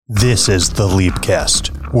This is the Leapcast,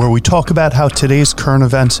 where we talk about how today's current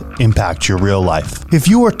events impact your real life. If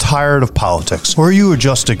you are tired of politics or you are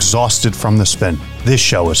just exhausted from the spin, this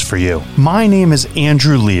show is for you. My name is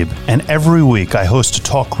Andrew Lieb, and every week I host a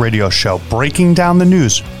talk radio show breaking down the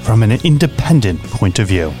news from an independent point of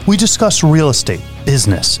view. We discuss real estate,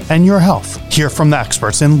 business, and your health. Hear from the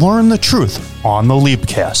experts and learn the truth on the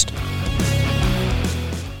Leapcast.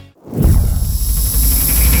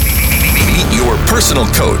 Your personal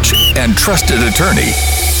coach and trusted attorney,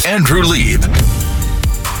 Andrew Lieb.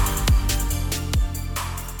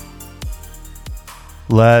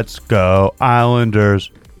 Let's go,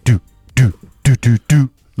 Islanders. Do.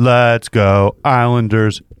 Let's go,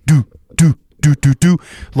 Islanders. Do.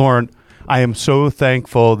 Lauren, I am so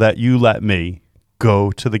thankful that you let me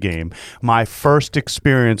go to the game. My first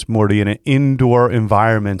experience, Morty, in an indoor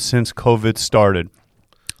environment since COVID started.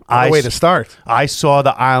 What a way to start. I saw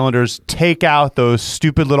the Islanders take out those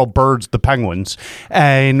stupid little birds, the Penguins,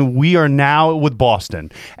 and we are now with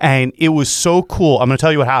Boston. And it was so cool. I'm going to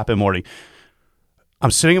tell you what happened, Morty.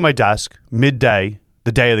 I'm sitting at my desk midday,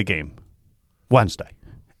 the day of the game, Wednesday.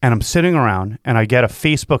 And I'm sitting around, and I get a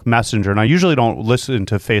Facebook Messenger. And I usually don't listen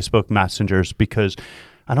to Facebook Messengers because,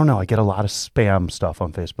 I don't know, I get a lot of spam stuff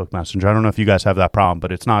on Facebook Messenger. I don't know if you guys have that problem,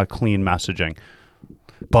 but it's not a clean messaging.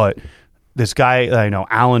 But this guy I know,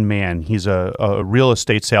 Alan Mann, he's a real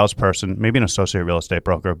estate salesperson, maybe an associate real estate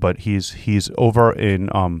broker, but he's over in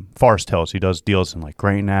Forest Hills. He does deals in like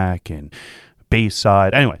Great Neck and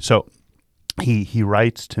Bayside. Anyway, so he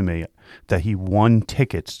writes to me that he won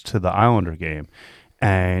tickets to the Islander game,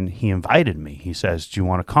 and he invited me. He says, do you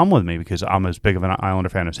want to come with me? Because I'm as big of an Islander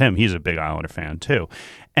fan as him. He's a big Islander fan too.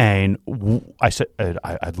 And I said,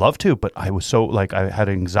 I'd love to, but I was so I had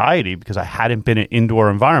anxiety because I hadn't been in an indoor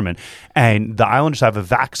environment. And the Islanders have a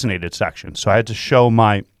vaccinated section. So I had to show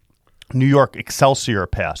my New York Excelsior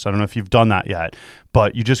pass. I don't know if you've done that yet,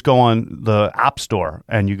 but you just go on the App Store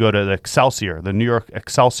and you go to the Excelsior, the New York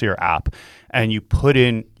Excelsior app, and you put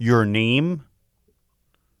in your name,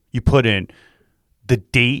 you put in the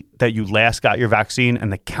date that you last got your vaccine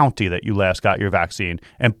and the county that you last got your vaccine,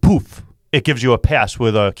 and poof, it gives you a pass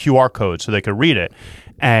with a QR code so they could read it.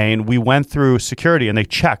 And we went through security and they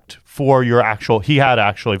checked for your he had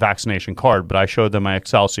actually vaccination card, but I showed them my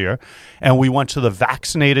Excelsior. And we went to the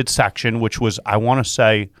vaccinated section, which was, I want to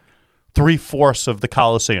say, 3/4 of the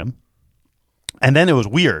Coliseum. And then it was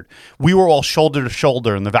weird. We were all shoulder to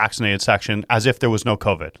shoulder in the vaccinated section as if there was no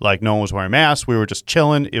COVID. Like no one was wearing masks. We were just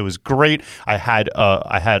chilling. It was great. I had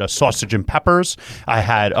a sausage and peppers. I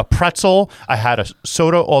had a pretzel. I had a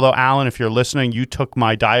soda. Although, Alan, if you're listening, you took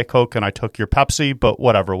my Diet Coke and I took your Pepsi. But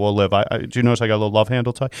whatever, we'll live. Do you notice I got a little love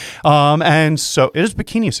handle tie? And so it is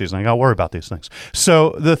bikini season. I got to worry about these things.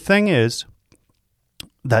 So the thing is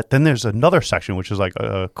that then there's another section, which is like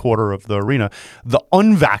a quarter of the arena, the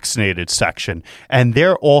unvaccinated section, and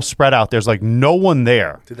they're all spread out. There's like no one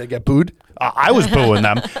there. Did they get booed? I was booing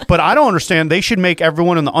them, but I don't understand. They should make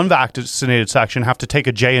everyone in the unvaccinated section have to take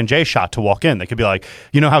a J&J shot to walk in. They could be like,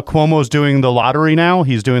 you know how Cuomo's doing the lottery now?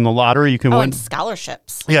 He's doing the lottery. You can win and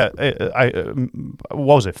scholarships. Yeah,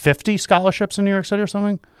 what was it? 50 scholarships in New York City or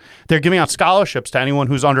something? They're giving out scholarships to anyone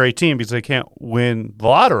who's under 18 because they can't win the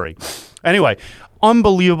lottery. Anyway,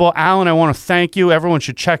 unbelievable. Alan, I want to thank you. Everyone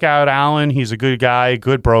should check out Alan. He's a good guy,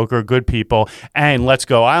 good broker, good people. And let's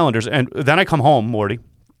go Islanders. And then I come home, Morty,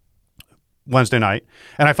 Wednesday night,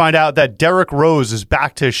 and I find out that Derrick Rose is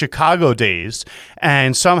back to Chicago days,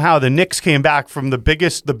 and somehow the Knicks came back from the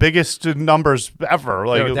biggest numbers ever.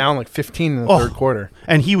 They were down like 15 in the third quarter.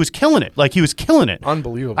 And he was killing it. He was killing it.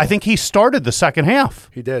 Unbelievable. I think he started the second half.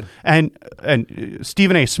 He did. And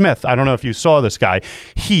Stephen A. Smith, I don't know if you saw this guy.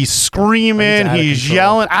 He's screaming, he's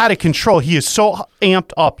yelling, out of control. He is so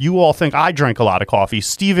amped up. You all think I drink a lot of coffee.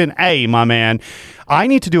 Stephen A., my man. I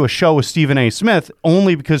need to do a show with Stephen A. Smith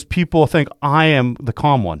only because people think I am the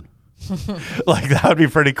calm one. That would be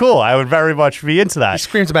pretty cool. I would very much be into that. He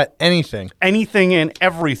screams about anything. Anything and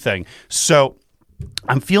everything. So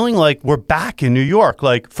I'm feeling like we're back in New York.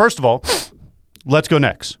 First of all, let's go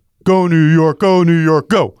Knicks. Go New York, go New York,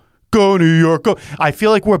 go. Go New York, go. I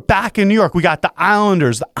feel like we're back in New York. We got the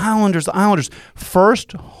Islanders.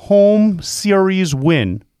 First home series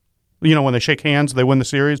win. You know, when they shake hands, they win the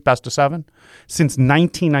series, best of 7. Since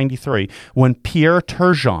 1993, when Pierre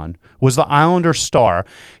Turgeon was the Islander star,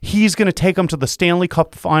 he's going to take them to the Stanley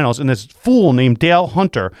Cup Finals, and this fool named Dale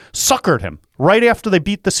Hunter suckered him right after they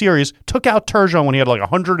beat the series, took out Turgeon when he had like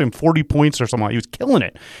 140 points or something. He was killing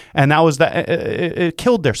it. And that was it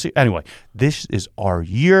killed their anyway, this is our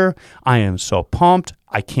year. I am so pumped.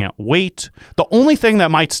 I can't wait. The only thing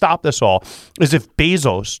that might stop this all is if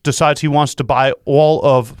Bezos decides he wants to buy all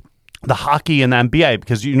of the hockey and the NBA,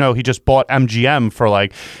 because he just bought MGM for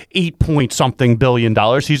like $8 billion.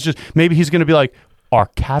 Maybe he's going to be like, our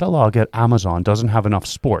catalog at Amazon doesn't have enough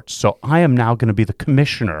sports, so I am now going to be the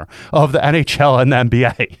commissioner of the NHL and the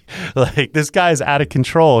NBA. Like, this guy's out of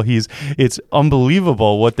control. It's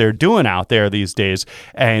unbelievable what they're doing out there these days,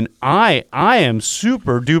 and I am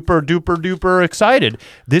super duper duper duper excited.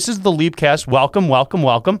 This is the Liebcast. Welcome, welcome,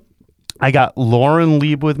 welcome. I got Lauren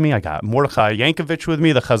Lieb with me. I got Mordechai Yankovich with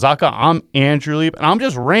me, the Chazaka. I'm Andrew Lieb, and I'm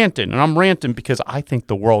just ranting. And I'm ranting because I think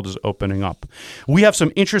the world is opening up. We have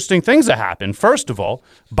some interesting things that happen. First of all,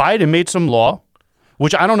 Biden made some law,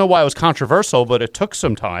 which I don't know why it was controversial, but it took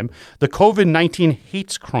some time. The COVID-19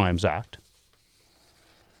 Hate Crimes Act.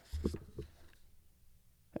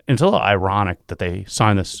 It's a little ironic that they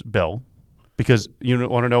signed this bill, because you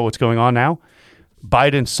want to know what's going on now?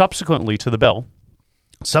 Biden, subsequent to the bill,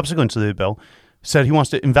 said he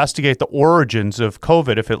wants to investigate the origins of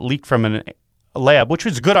COVID if it leaked from a lab, which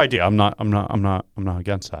was a good idea. I'm not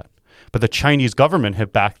against that. But the Chinese government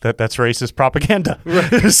hit back that's racist propaganda.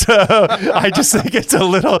 Right. So I just think it's a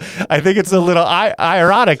little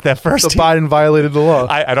ironic that first. So Biden violated the law.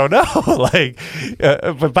 I don't know.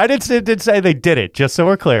 But Biden did say they did it, just so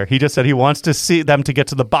we're clear. He just said he wants to see them to get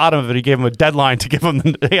to the bottom of it. He gave them a deadline to give them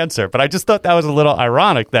the answer. But I just thought that was a little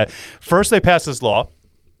ironic that first they passed this law.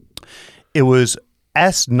 It was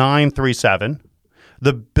S937.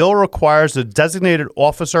 The bill requires a designated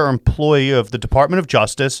officer or employee of the Department of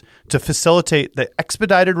Justice to facilitate the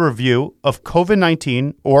expedited review of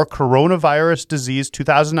COVID-19 or coronavirus disease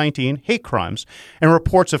 2019 hate crimes and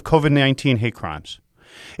reports of COVID-19 hate crimes.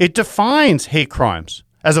 It defines hate crimes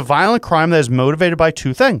as a violent crime that is motivated by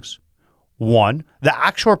two things. One, the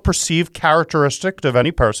actual perceived characteristic of any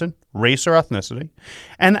person, race or ethnicity,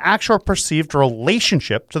 and the actual perceived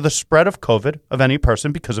relationship to the spread of COVID of any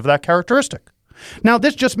person because of that characteristic. Now,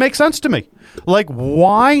 this just makes sense to me. Like,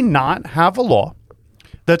 why not have a law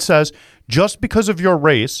that says just because of your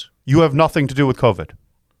race, you have nothing to do with COVID?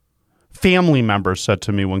 Family members said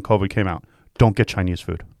to me when COVID came out, don't get Chinese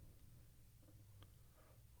food.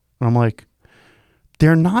 And I'm like,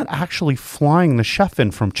 they're not actually flying the chef in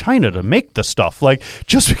from China to make the stuff. Like,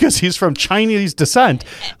 just because he's from Chinese descent.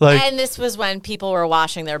 And this was when people were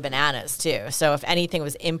washing their bananas, too. So if anything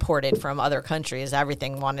was imported from other countries,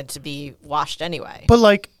 everything wanted to be washed anyway.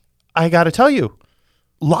 But, I got to tell you,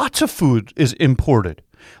 lots of food is imported.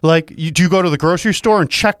 Do you go to the grocery store and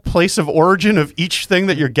check place of origin of each thing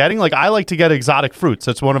that you're getting? I like to get exotic fruits.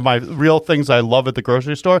 That's one of my real things I love at the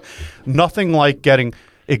grocery store. Nothing like getting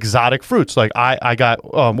exotic fruits. I got,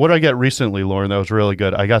 what did I get recently, Lauren? That was really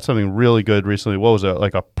good. I got something really good recently. What was it?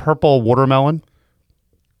 Like a purple watermelon?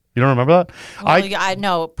 You don't remember that? I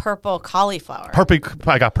know purple cauliflower.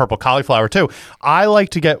 I got purple cauliflower too. I like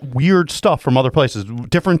to get weird stuff from other places.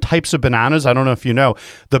 Different types of bananas. I don't know if you know,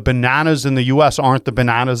 the bananas in the U.S. aren't the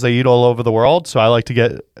bananas they eat all over the world. So I like to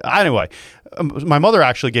get, anyway. My mother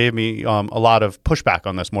actually gave me a lot of pushback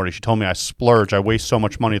on this, Morty. She told me I splurge. I waste so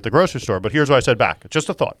much money at the grocery store. But here's what I said back. Just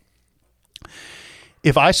a thought.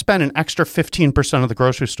 If I spend an extra 15% of the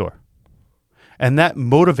grocery store, and that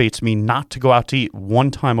motivates me not to go out to eat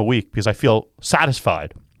one time a week because I feel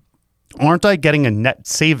satisfied, aren't I getting a net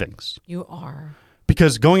savings? You are.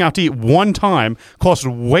 Because going out to eat one time costs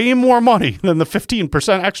way more money than the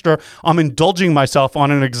 15% extra I'm indulging myself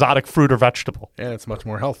on an exotic fruit or vegetable. And it's much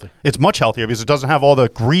more healthy. It's much healthier because it doesn't have all the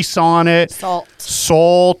grease on it.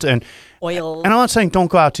 Salt. And oil. And I'm not saying don't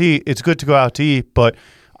go out to eat. It's good to go out to eat. But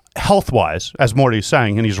health-wise, as Morty's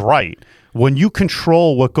saying, and he's right, when you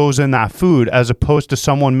control what goes in that food as opposed to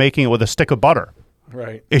someone making it with a stick of butter,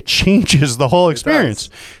 right, it changes the whole experience.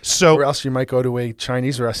 So, or else you might go to a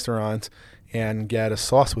Chinese restaurant and get a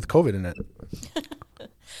sauce with COVID in it.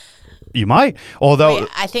 You might, although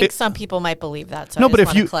I think some people might believe that. So no, but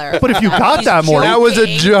if you got that, more that was a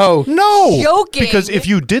joke. No, joking. Because if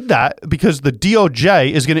you did that, because the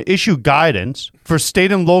DOJ is going to issue guidance for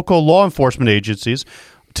state and local law enforcement agencies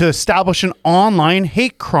to establish an online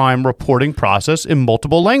hate crime reporting process in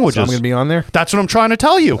multiple languages. So I'm going to be on there? That's what I'm trying to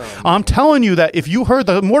tell you. I'm telling you that if you heard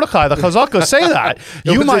the Mordechai, the Chazaka say that,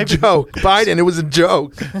 you might be... joke. Biden, it was a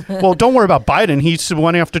joke. Well, don't worry about Biden. He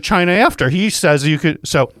went after China after. He says you could...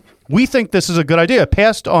 So we think this is a good idea. It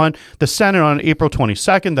passed on the Senate on April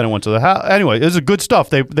 22nd. Then it went to the House. Anyway, this is good stuff.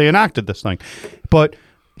 They enacted this thing. But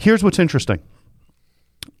here's what's interesting.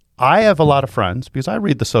 I have a lot of friends because I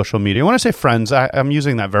read the social media. When I say friends, I'm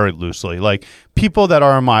using that very loosely. Like people that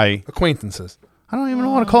are my Acquaintances. I don't even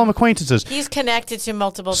want to call them acquaintances. He's connected to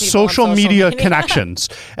multiple people. Social on media connections.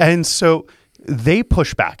 And so they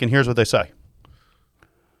push back. And here's what they say.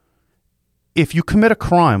 If you commit a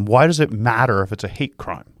crime, why does it matter if it's a hate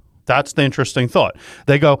crime? That's the interesting thought.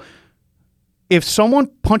 They go, if someone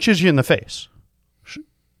punches you in the face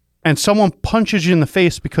and someone punches you in the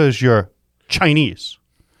face because you're Chinese,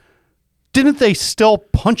 didn't they still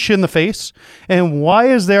punch you in the face? And why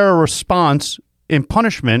is there a response in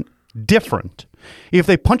punishment different? If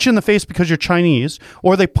they punch you in the face because you're Chinese,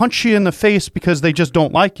 or they punch you in the face because they just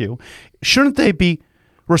don't like you, shouldn't they be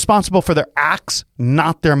responsible for their acts,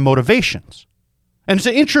 not their motivations? And it's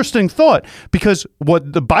an interesting thought because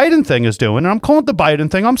what the Biden thing is doing, and I'm calling it the Biden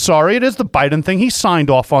thing, I'm sorry, it is the Biden thing. He signed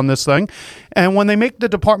off on this thing. And when they make the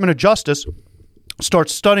Department of Justice start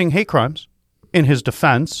studying hate crimes in his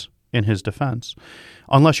defense,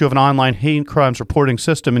 unless you have an online hate crimes reporting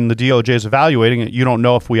system and the DOJ is evaluating it, you don't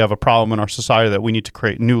know if we have a problem in our society that we need to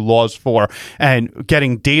create new laws for. And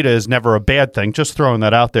getting data is never a bad thing. Just throwing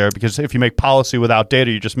that out there, because if you make policy without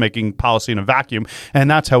data, you're just making policy in a vacuum.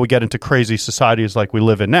 And that's how we get into crazy societies like we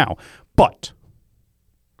live in now. But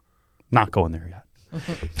not going there yet.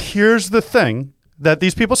 Here's the thing that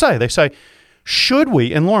these people say. They say, should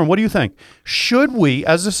we, and Lauren, what do you think? Should we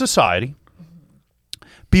as a society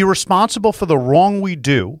be responsible for the wrong we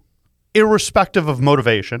do, irrespective of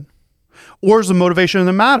motivation, or is the motivation in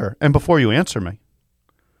the matter? And before you answer me,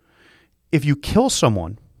 if you kill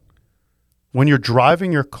someone when you're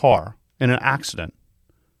driving your car in an accident,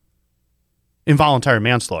 involuntary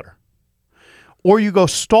manslaughter, or you go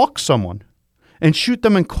stalk someone and shoot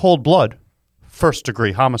them in cold blood,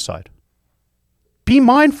 first-degree homicide, be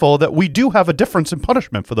mindful that we do have a difference in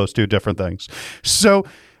punishment for those two different things. So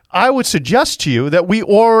I would suggest to you that we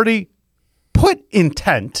already put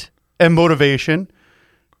intent and motivation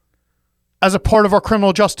as a part of our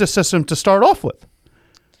criminal justice system to start off with.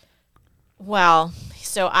 Well,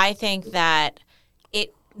 so I think that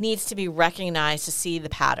it needs to be recognized to see the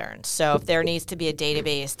patterns. So if there needs to be a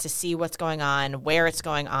database to see what's going on, where it's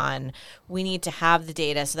going on, we need to have the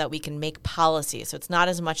data so that we can make policy. So it's not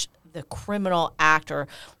as much the criminal act or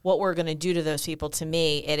what we're going to do to those people. To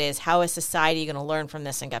me, it is how is society going to learn from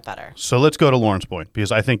this and get better? So let's go to Lauren's point, because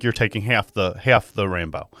I think you're taking half the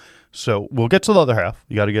rainbow. So we'll get to the other half.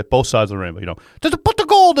 You got to get both sides of the rainbow. You know, just put the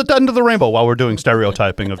gold at the end of the rainbow while we're doing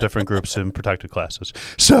stereotyping of different groups in protected classes.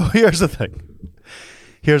 So here's the thing.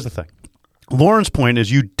 Lauren's point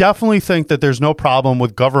is you definitely think that there's no problem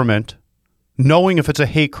with government knowing if it's a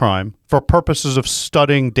hate crime for purposes of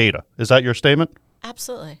studying data. Is that your statement?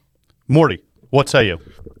 Absolutely. Morty, what say you?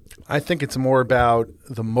 I think it's more about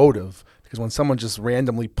the motive, because when someone just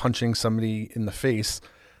randomly punching somebody in the face,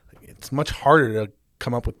 it's much harder to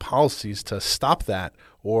come up with policies to stop that.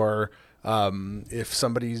 Or if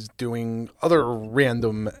somebody's doing other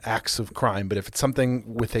random acts of crime, but if it's something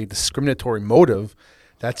with a discriminatory motive,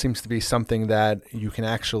 that seems to be something that you can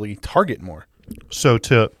actually target more. So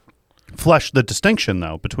to flesh the distinction,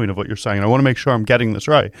 though, between what you're saying, I want to make sure I'm getting this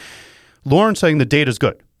right. Lauren's saying the data is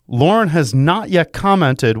good. Lauren has not yet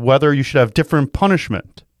commented whether you should have different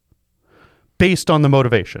punishment based on the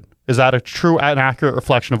motivation. Is that a true and accurate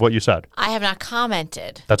reflection of what you said? I have not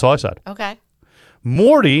commented. That's all I said. Okay.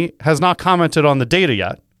 Morty has not commented on the data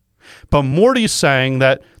yet, but Morty's saying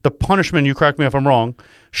that the punishment, you correct me if I'm wrong,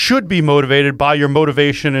 should be motivated by your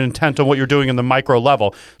motivation and intent on what you're doing in the micro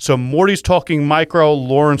level. So Morty's talking micro,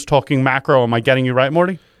 Lauren's talking macro. Am I getting you right,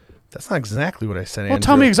 Morty? That's not exactly what I said, Well, Andrew.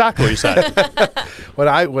 tell me exactly what you said. What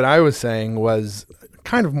I was saying was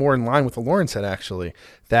kind of more in line with what Lauren said, actually,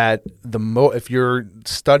 that if you're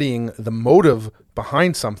studying the motive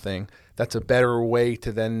behind something, that's a better way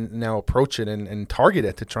to then now approach it and target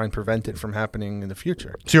it to try and prevent it from happening in the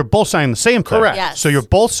future. So you're both saying the same thing. Correct. Yes. So you're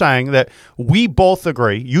both saying that we both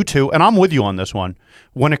agree, you two, and I'm with you on this one,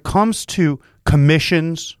 when it comes to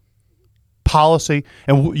commissions, policy,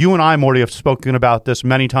 and you and I, Morty, have spoken about this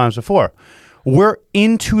many times before. We're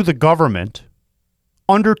into the government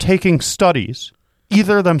undertaking studies,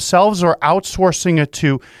 either themselves or outsourcing it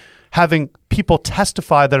to having people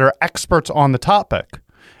testify that are experts on the topic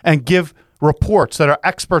and give reports that are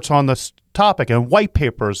experts on this topic and white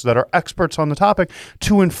papers that are experts on the topic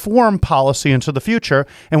to inform policy into the future.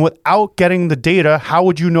 And without getting the data, how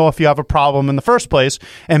would you know if you have a problem in the first place?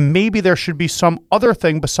 And maybe there should be some other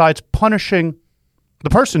thing besides punishing the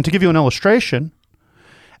person. To give you an illustration,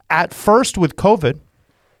 at first with COVID,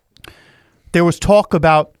 there was talk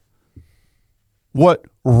about what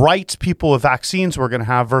rights people with vaccines were going to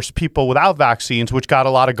have versus people without vaccines, which got a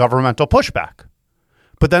lot of governmental pushback.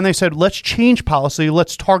 But then they said, let's change policy,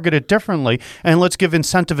 let's target it differently, and let's give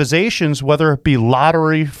incentivizations, whether it be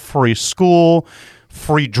lottery, free school,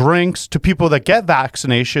 free drinks, to people that get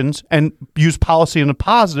vaccinations, and use policy in the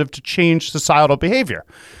positive to change societal behavior.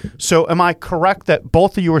 So am I correct that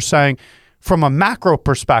both of you are saying, from a macro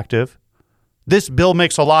perspective, this bill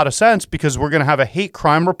makes a lot of sense because we're going to have a hate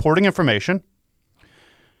crime reporting information,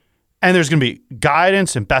 and there's going to be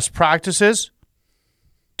guidance and best practices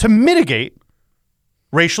to mitigate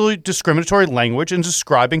racially discriminatory language in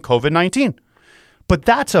describing COVID-19. But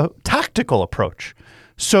that's a tactical approach.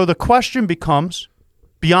 So the question becomes,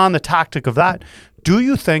 beyond the tactic of that, do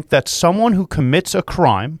you think that someone who commits a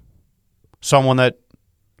crime, someone that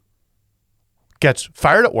gets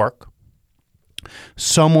fired at work,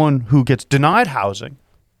 someone who gets denied housing,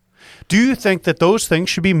 do you think that those things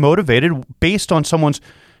should be motivated based on someone's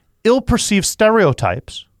ill-perceived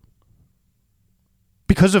stereotypes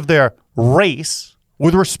because of their race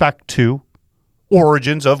with respect to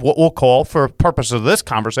origins of what we'll call, for purpose of this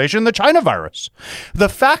conversation, the China virus? The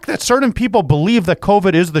fact that certain people believe that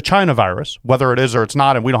COVID is the China virus, whether it is or it's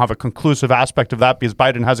not, and we don't have a conclusive aspect of that because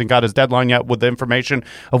Biden hasn't got his deadline yet with the information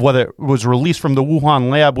of whether it was released from the Wuhan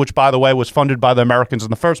lab, which, by the way, was funded by the Americans in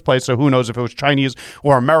the first place. So who knows if it was Chinese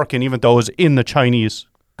or American, even though it was in the Chinese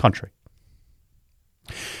country.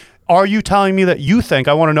 Are you telling me that you think,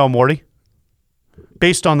 I want to know, Morty,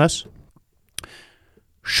 based on this,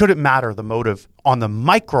 should it matter the motive on the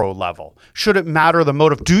micro level? Should it matter the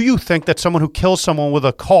motive? Do you think that someone who kills someone with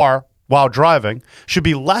a car while driving should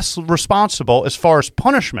be less responsible as far as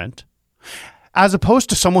punishment as opposed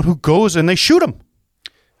to someone who goes and they shoot him?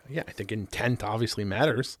 Yeah, I think intent obviously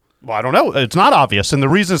matters. Well, I don't know. It's not obvious. And the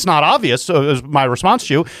reason it's not obvious, is my response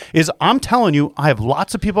to you, is I'm telling you, I have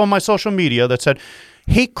lots of people on my social media that said,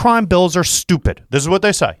 hate crime bills are stupid. This is what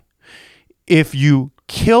they say. If you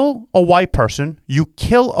kill a white person, you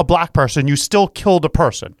kill a black person, you still killed a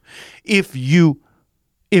person. If you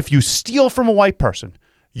steal from a white person,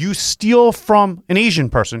 you steal from an Asian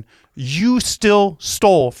person, you still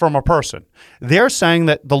stole from a person. They're saying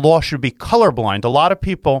that the law should be colorblind. A lot of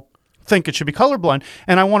people think it should be colorblind.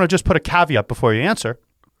 And I want to just put a caveat before you answer.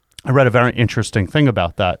 I read a very interesting thing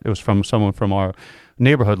about that. It was from someone from our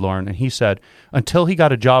neighborhood, Lauren, and he said until he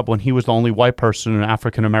got a job when he was the only white person in an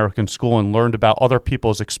African-American school and learned about other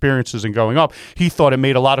people's experiences and growing up, he thought it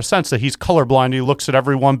made a lot of sense that he's colorblind. He looks at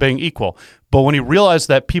everyone being equal. But when he realized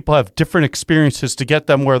that people have different experiences to get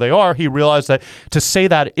them where they are, he realized that to say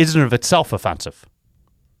that isn't of itself offensive.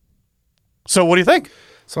 So what do you think?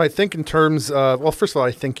 So I think in terms of, well, first of all,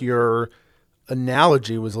 I think your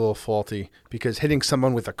analogy was a little faulty because hitting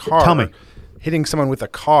someone with a car. Tell me. Hitting someone with a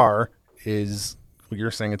car is, you're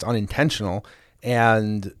saying it's unintentional,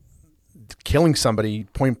 and killing somebody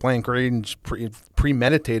point blank range,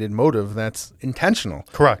 premeditated motive, that's intentional.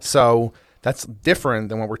 Correct. So that's different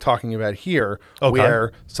than what we're talking about here,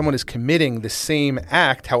 where someone is committing the same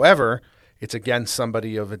act. However, it's against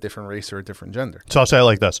somebody of a different race or a different gender. So I'll say it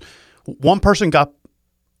like this. One person got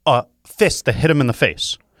a fist that hit him in the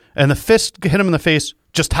face, and the fist hit him in the face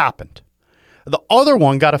just happened. The other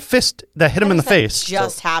one got a fist that hit him in the face.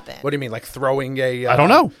 Just happened. What do you mean, like throwing a... I don't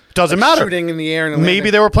know. Doesn't like matter. Shooting in the air. And Maybe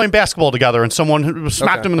landing? they were playing basketball together and someone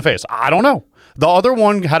smacked him in the face. I don't know. The other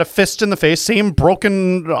one had a fist in the face, same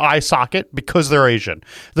broken eye socket because they're Asian.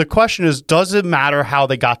 The question is, does it matter how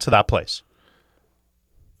they got to that place?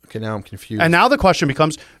 Okay, now I'm confused. And now the question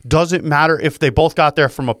becomes, does it matter if they both got there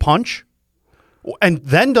from a punch? And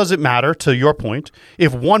then does it matter, to your point,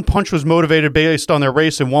 if one punch was motivated based on their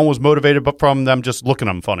race and one was motivated from them just looking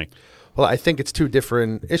at them funny? Well, I think it's two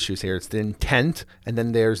different issues here. It's the intent, and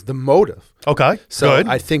then there's the motive. Okay, So good.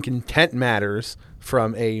 I think intent matters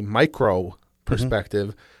from a micro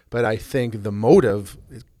perspective, but I think the motive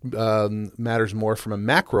matters more from a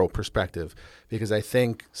macro perspective, because I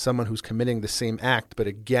think someone who's committing the same act but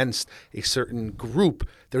against a certain group,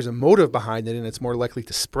 there's a motive behind it, and it's more likely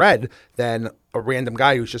to spread than a random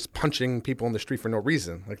guy who's just punching people in the street for no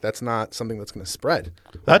reason. Like, that's not something that's going to spread.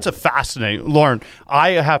 That's a fascinating, Lauren.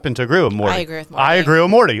 I happen to agree with Morty. I agree with Morty. I agree with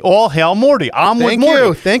Morty. All hail Morty. I'm with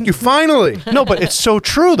Morty. Thank you. Finally. No, but it's so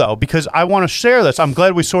true, though, because I want to share this. I'm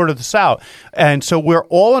glad we sorted this out. And so we're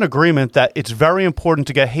all in agreement that it's very important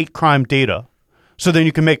to get hate crime data so then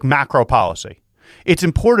you can make macro policy. It's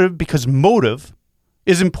important because motive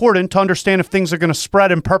is important to understand if things are going to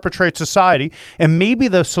spread and perpetrate society. And maybe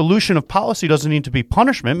the solution of policy doesn't need to be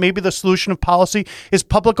punishment. Maybe the solution of policy is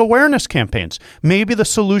public awareness campaigns. Maybe the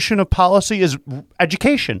solution of policy is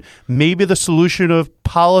education. Maybe the solution of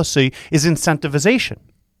policy is incentivization.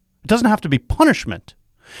 It doesn't have to be punishment.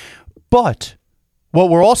 But What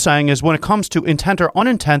we're all saying is when it comes to intent or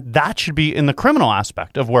unintent, that should be in the criminal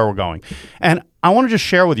aspect of where we're going. And I want to just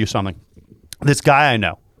share with you something. This guy I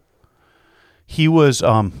know, he was,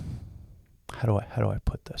 how do I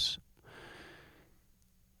put this?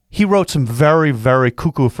 He wrote some very, very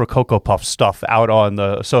cuckoo for Cocoa Puff stuff out on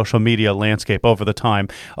the social media landscape over the time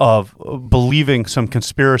of believing some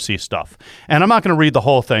conspiracy stuff. And I'm not going to read the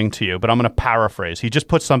whole thing to you, but I'm going to paraphrase. He just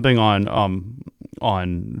put something on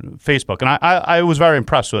Facebook, and I was very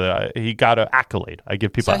impressed with it. He got an accolade. I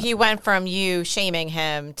give people. So he went from you shaming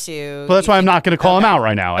him to. Well, that's why I'm not going to call him out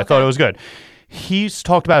right now. I thought it was good. He's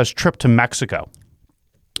talked about his trip to Mexico,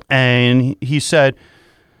 and he said,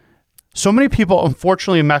 so many people,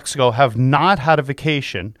 unfortunately, in Mexico have not had a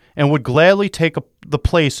vacation and would gladly take the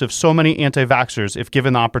place of so many anti-vaxxers if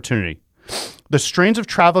given the opportunity. The strains of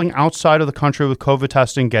traveling outside of the country with COVID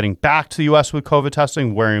testing, getting back to the U.S. with COVID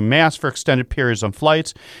testing, wearing masks for extended periods on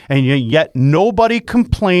flights, and yet nobody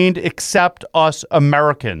complained except us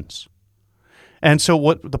Americans. And so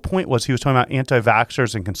what the point was, he was talking about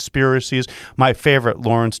anti-vaxxers and conspiracies. My favorite,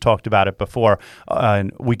 Lawrence talked about it before,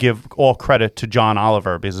 and we give all credit to John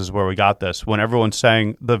Oliver because this is where we got this. When everyone's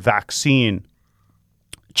saying the vaccine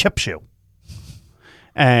chips you,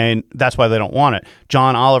 and that's why they don't want it.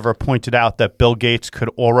 John Oliver pointed out that Bill Gates could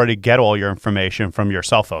already get all your information from your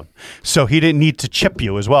cell phone. So he didn't need to chip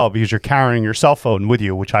you as well because you're carrying your cell phone with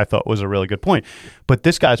you, which I thought was a really good point. But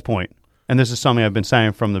this guy's point, and this is something I've been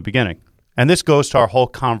saying from the beginning, and this goes to our whole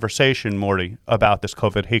conversation, Morty, about this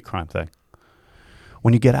COVID hate crime thing.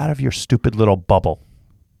 When you get out of your stupid little bubble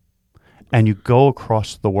and you go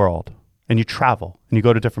across the world and you travel and you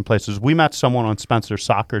go to different places. We met someone on Spencer's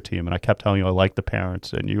soccer team, and I kept telling you I like the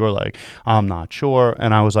parents, and you were like, I'm not sure.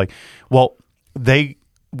 And I was like, well,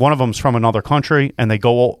 one of them's from another country, and they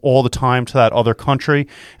go all the time to that other country.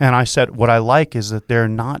 And I said, what I like is that they're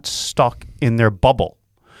not stuck in their bubble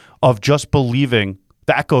of just believing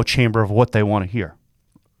the echo chamber of what they want to hear.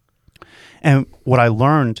 And what I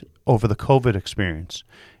learned over the COVID experience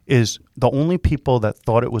is the only people that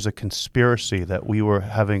thought it was a conspiracy that we were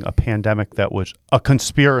having a pandemic that was a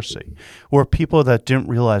conspiracy were people that didn't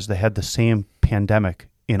realize they had the same pandemic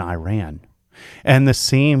in Iran and the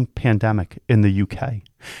same pandemic in the UK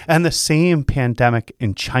and the same pandemic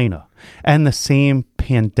in China and the same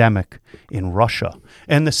pandemic in Russia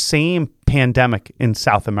and the same pandemic in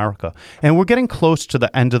South America. And we're getting close to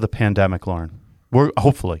the end of the pandemic, Lauren. We're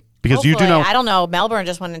hopefully. Because you do know, I don't know. Melbourne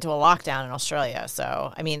just went into a lockdown in Australia.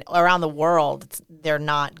 So, I mean, around the world, they're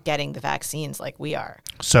not getting the vaccines like we are.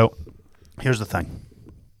 So, here's the thing.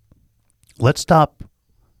 Let's stop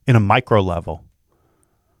in a micro level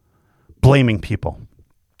blaming people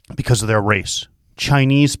because of their race.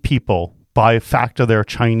 Chinese people, by fact of their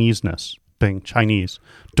Chineseness, being Chinese,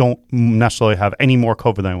 don't necessarily have any more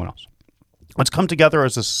COVID than anyone else. Let's come together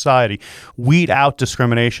as a society, weed out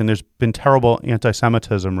discrimination. There's been terrible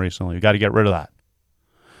anti-Semitism recently. You got to get rid of that.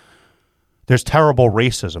 There's terrible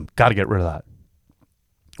racism. Got to get rid of that.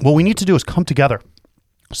 What we need to do is come together,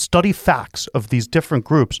 study facts of these different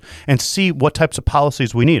groups, and see what types of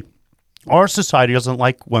policies we need. Our society doesn't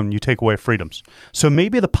like when you take away freedoms. So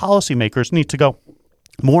maybe the policymakers need to go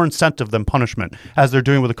more incentive than punishment, as they're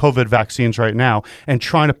doing with the COVID vaccines right now, and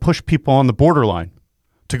trying to push people on the borderline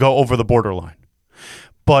to go over the borderline.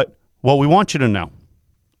 But what we want you to know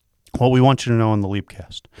in the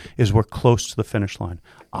Leapcast is we're close to the finish line.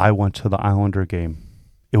 I went to the Islander game.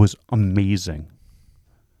 It was amazing.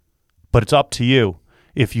 But it's up to you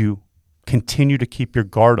if you continue to keep your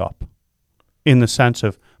guard up in the sense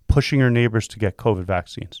of pushing your neighbors to get COVID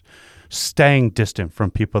vaccines, staying distant from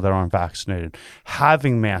people that aren't vaccinated,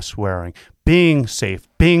 having mask wearing, being safe,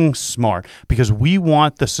 being smart, because we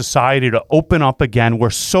want the society to open up again. We're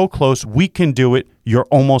so close. We can do it. You're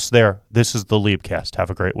almost there. This is the Leapcast. Have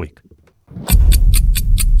a great week.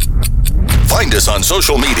 Find us on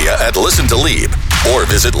social media at Listen to Leap or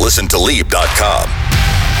visit listentoleap.com.